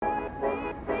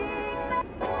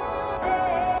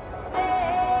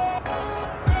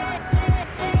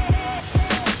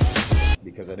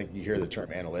hear the term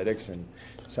analytics, and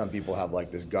some people have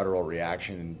like this guttural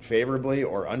reaction, favorably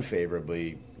or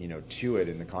unfavorably, to it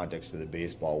in the context of the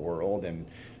baseball world. And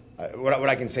what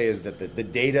I can say is that the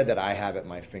data that I have at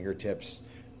my fingertips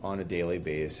on a daily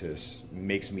basis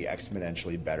makes me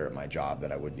exponentially better at my job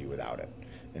than I would be without it.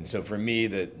 And so for me,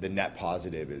 the net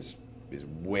positive is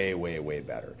way, way, way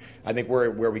better. I think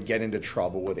where we get into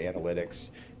trouble with analytics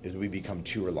is we become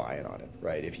too reliant on it,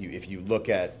 right? If you look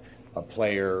at a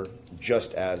player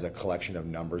just as a collection of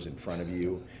numbers in front of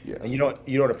you, Yes. and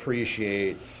you don't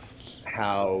appreciate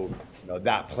how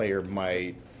that player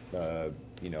might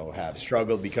have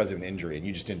struggled because of an injury, and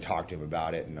you just didn't talk to him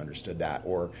about it and understood that,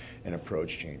 or an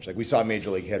approach change. Like we saw a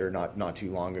major league hitter not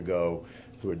too long ago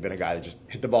who had been a guy that just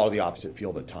hit the ball to the opposite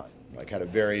field a ton, like had a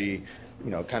very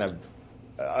kind of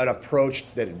an approach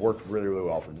that had worked really, really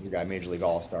well for him. The guy, major league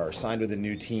all-star, signed with a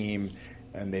new team,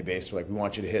 and they basically we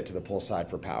want you to hit to the pull side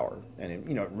for power. And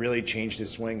it really changed his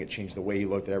swing. It changed the way he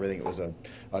looked at everything. It was a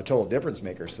total difference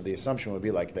maker. So the assumption would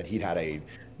be like that he'd had a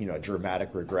dramatic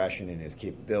regression in his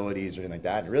capabilities or anything like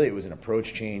that. And really it was an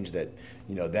approach change that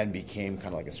then became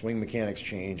kind of like a swing mechanics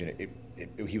change. And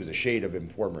he was a shade of him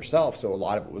former self. So a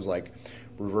lot of it was like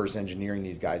reverse engineering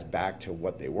these guys back to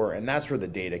what they were. And that's where the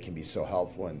data can be so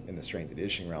helpful in the strength and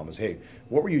conditioning realm is, hey,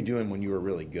 what were you doing when you were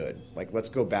really good? Like, let's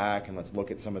go back and let's look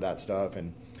at some of that stuff.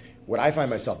 And what I find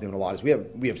myself doing a lot is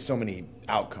we have so many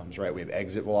outcomes, right? We have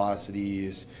exit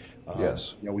velocities.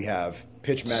 Yes. We have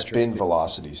pitch metrics. Spin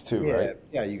velocities too, right?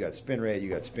 Yeah, you got spin rate, you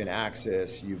got spin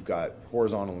axis, you've got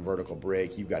horizontal and vertical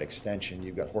break, you've got extension,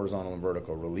 you've got horizontal and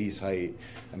vertical release height.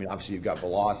 I mean, obviously you've got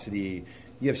velocity.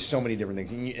 You have so many different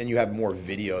things, and you have more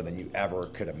video than you ever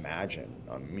could imagine.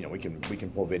 We can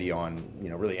pull video on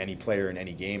really any player in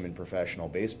any game in professional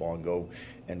baseball and go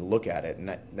and look at it,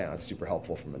 and that's super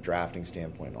helpful from a drafting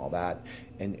standpoint and all that.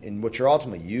 And what you're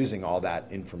ultimately using all that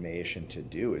information to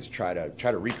do is try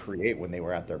to recreate when they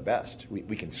were at their best.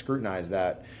 We can scrutinize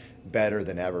that better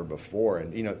than ever before.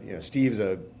 And Steve's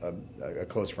a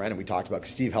close friend, and we talked about,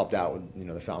 because Steve helped out with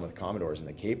the Falmouth Commodores in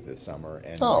the Cape this summer.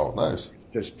 And oh, nice.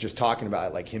 Just talking about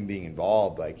it, like him being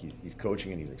involved, like he's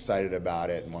coaching and he's excited about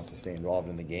it and wants to stay involved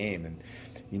in the game. And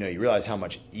you realize how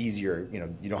much easier,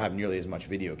 you don't have nearly as much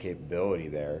video capability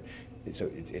there. So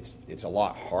it's a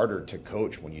lot harder to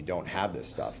coach when you don't have this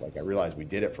stuff. Like I realized we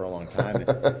did it for a long time.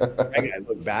 And I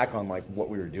look back on like what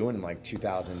we were doing in like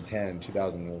 2010,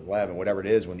 2011, whatever it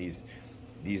is, when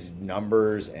these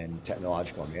numbers and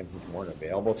technological advancements weren't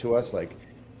available to us. Like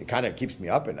it kind of keeps me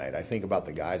up at night. I think about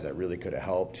the guys that really could have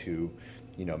helped who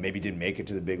maybe didn't make it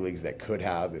to the big leagues that could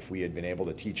have, if we had been able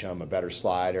to teach them a better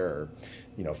slider,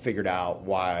 or figured out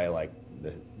why like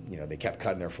they kept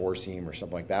cutting their four seam or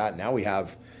something like that. Now we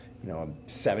have a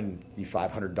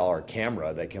 $7,500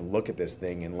 camera that can look at this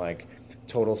thing in like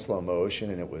total slow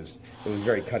motion, and it was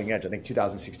very cutting edge. I think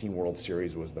 2016 World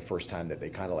Series was the first time that they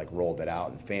kind of like rolled it out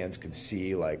and fans could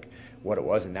see like what it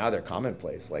was, and now they're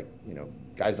commonplace. Like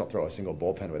guys don't throw a single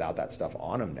bullpen without that stuff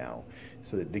on them now.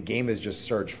 So the game has just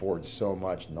surged forward so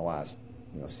much in the last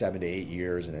 7 to 8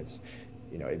 years, and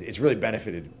it's really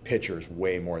benefited pitchers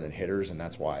way more than hitters, and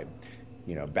that's why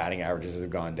batting averages have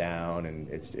gone down, and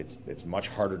it's much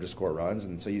harder to score runs.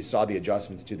 And so you saw the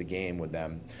adjustments to the game with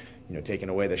them, taking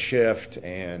away the shift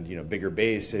and bigger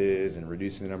bases and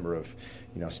reducing the number of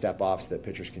step offs that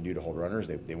pitchers can do to hold runners.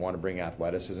 They want to bring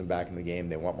athleticism back in the game.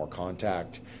 They want more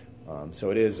contact.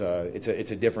 So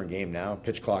it's a different game now.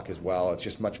 Pitch clock as well. It's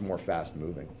just much more fast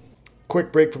moving.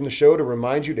 Quick break from the show to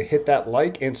remind you to hit that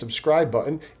like and subscribe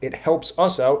button. It helps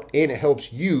us out, and it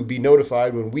helps you be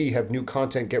notified when we have new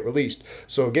content get released.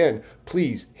 So again,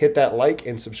 please hit that like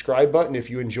and subscribe button if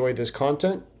you enjoy this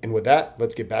content. And with that,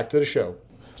 let's get back to the show.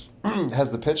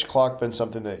 Has the pitch clock been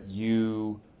something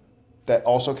that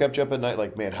also kept you up at night?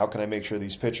 Like, man, how can I make sure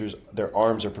these pitchers, their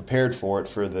arms are prepared for it,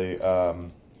 for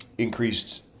the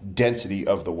increased density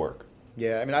of the work?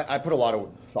 Yeah, I mean, I put a lot of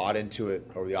thought into it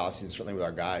over the offseason. Certainly with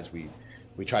our guys, we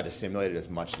tried to simulate it as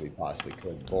much as we possibly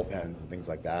could, bullpens and things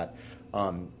like that.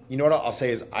 What I'll say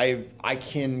is I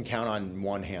can count on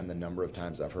one hand the number of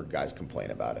times I've heard guys complain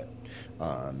about it.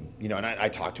 And I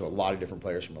talked to a lot of different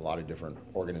players from a lot of different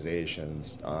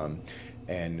organizations.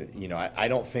 I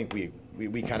don't think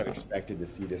we kind of expected to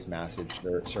see this massive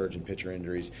surge in pitcher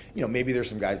injuries. Maybe there's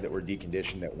some guys that were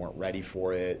deconditioned that weren't ready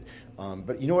for it.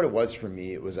 But what it was for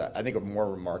me? It was, I think, a more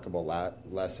remarkable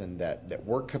lesson that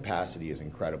work capacity is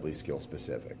incredibly skill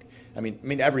specific. I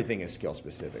mean, everything is skill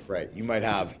specific, right? You might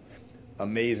have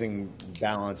amazing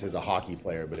balance as a hockey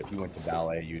player, but if you went to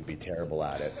ballet, you'd be terrible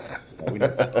at it. We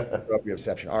don't up your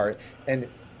exception art. And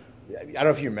I don't know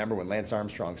if you remember when Lance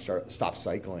Armstrong stopped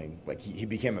cycling. Like he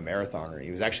became a marathoner. He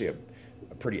was actually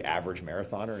a pretty average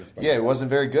marathoner. Yeah, it wasn't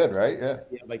very good, right? Yeah.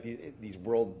 Like these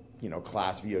world,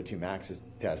 class VO2 max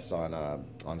tests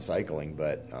on cycling,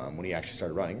 but when he actually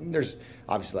started running, there's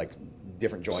obviously like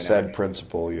different joint Said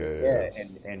principle, yeah.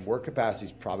 And work capacity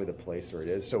is probably the place where it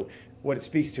is. So what it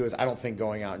speaks to is I don't think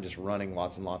going out and just running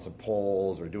lots and lots of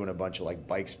poles or doing a bunch of like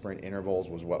bike sprint intervals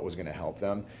was what was going to help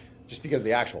them, just because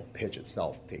the actual pitch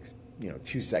itself takes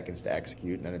 2 seconds to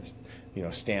execute, and then it's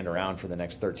stand around for the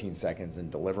next 13 seconds and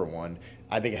deliver one.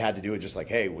 I think it had to do with just like,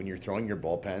 hey, when you're throwing your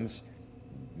bullpens,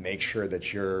 make sure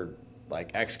that you're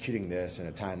like executing this in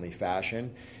a timely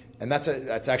fashion. And that's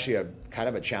actually a kind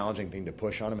of a challenging thing to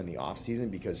push on them in the off season,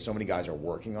 because so many guys are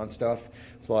working on stuff.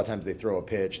 So a lot of times they throw a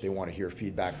pitch, they want to hear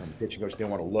feedback from the pitching coach, they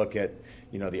want to look at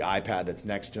the iPad that's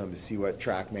next to them to see what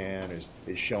TrackMan is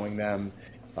showing them.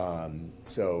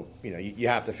 So you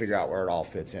have to figure out where it all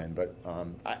fits in. But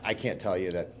I can't tell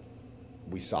you that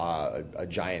we saw a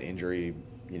giant injury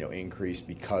increase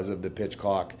because of the pitch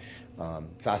clock.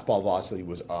 Fastball velocity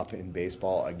was up in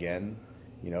baseball again,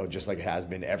 just like it has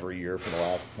been every year for the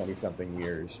last 20-something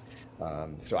years.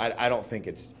 So I don't think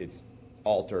it's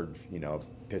altered,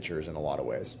 pitchers in a lot of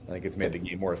ways. I think it's made the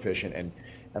game more efficient.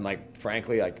 And like,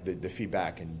 frankly, like the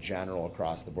feedback in general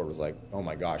across the board was like, oh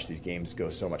my gosh, these games go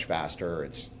so much faster.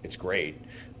 It's great.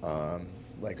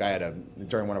 Like I had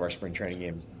during one of our spring training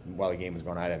games, while the game was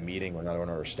going, I had a meeting with another one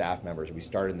of our staff members. We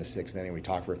started in the 6th inning. We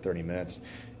talked for 30 minutes,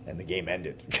 and the game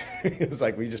ended. It was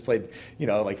like we just played,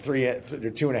 like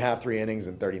 2.5, 3 innings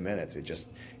in 30 minutes.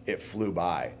 It flew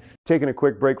by. Taking a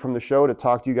quick break from the show to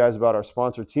talk to you guys about our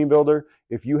sponsor, TeamBuildr.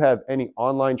 If you have any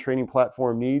online training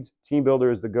platform needs,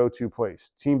 TeamBuildr is the go-to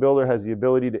place. TeamBuildr has the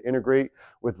ability to integrate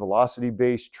with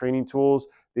velocity-based training tools.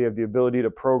 They have the ability to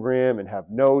program and have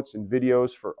notes and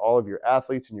videos for all of your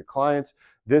athletes and your clients.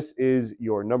 This is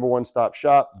your number one stop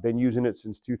shop. Been using it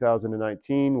since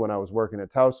 2019 when I was working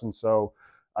at Towson. So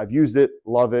I've used it,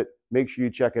 love it. Make sure you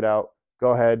check it out.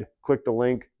 Go ahead, click the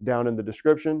link down in the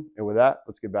description. And with that,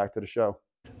 let's get back to the show.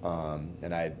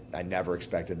 And I never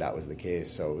expected that was the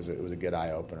case. So it was a good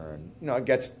eye opener. And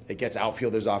it gets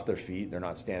outfielders off their feet. They're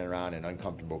not standing around in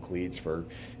uncomfortable cleats for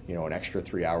an extra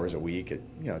 3 hours a week.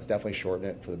 It's definitely shortened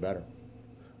it for the better.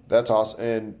 That's awesome.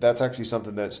 And that's actually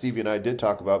something that Stevie and I did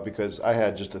talk about, because I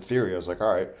had just a theory. I was like,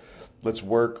 all right,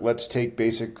 let's take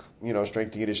basic, strength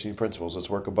and conditioning principles. Let's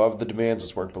work above the demands.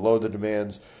 Let's work below the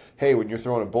demands. Hey, when you're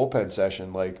throwing a bullpen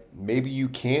session, like maybe you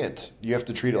have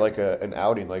to treat it like an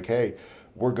outing. Like, hey,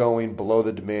 we're going below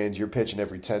the demands. You're pitching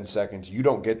every 10 seconds. You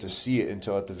don't get to see it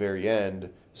until at the very end.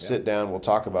 Sit down, we'll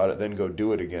talk about it, then go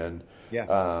do it again.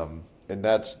 Yeah. And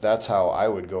that's how I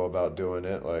would go about doing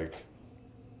it, like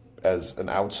as an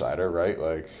outsider, right?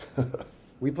 Like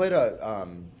we played a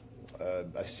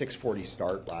 6:40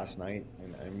 start last night,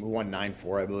 and we won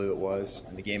 9-4, I believe it was,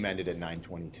 and the game ended at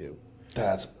 9:22.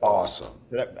 That's awesome.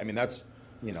 That's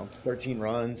 13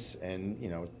 runs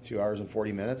and 2 hours and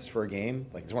 40 minutes for a game.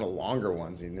 Like, it's one of the longer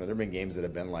ones. There have been games that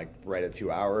have been like right at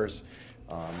 2 hours.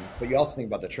 But you also think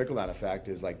about the trickle down effect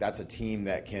is like that's a team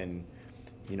that can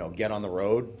get on the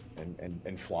road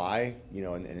and fly,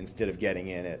 and instead of getting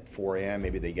in at 4 a.m.,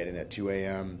 maybe they get in at 2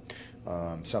 a.m.,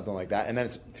 something like that. And then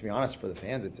to be honest, for the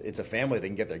fans, it's a family. They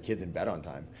can get their kids in bed on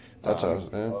time. That's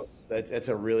awesome. Yeah. It's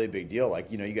a really big deal.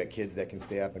 Like, you got kids that can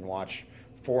stay up and watch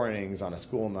 4 innings on a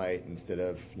school night instead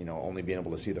of, only being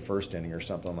able to see the first inning or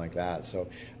something like that. So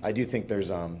I do think there's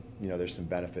some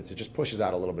benefits. It just pushes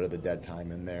out a little bit of the dead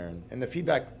time in there. And the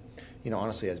feedback,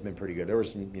 honestly has been pretty good. There were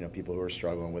some, people who were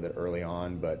struggling with it early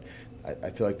on, but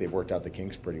I feel like they've worked out the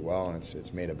kinks pretty well, and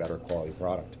it's made a better quality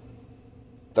product.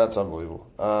 That's unbelievable.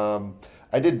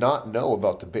 I did not know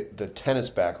about the tennis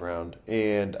background,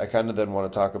 and I kind of then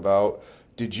want to talk about,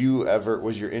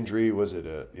 was your injury, was it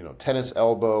a tennis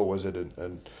elbow? Was it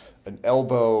an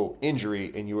elbow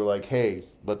injury, and you were like, hey,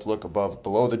 let's look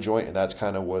below the joint, and that's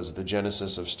kind of was the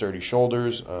genesis of Sturdy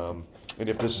Shoulders. And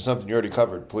if this is something you already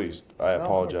covered, please, I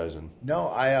apologize.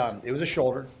 No, it was a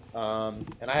shoulder, and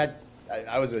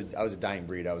I was a dying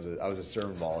breed. I was a serve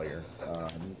and volleyer,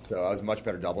 so I was a much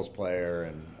better doubles player,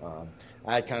 and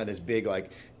I had kind of this big,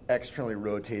 like, externally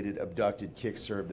rotated abducted kick serve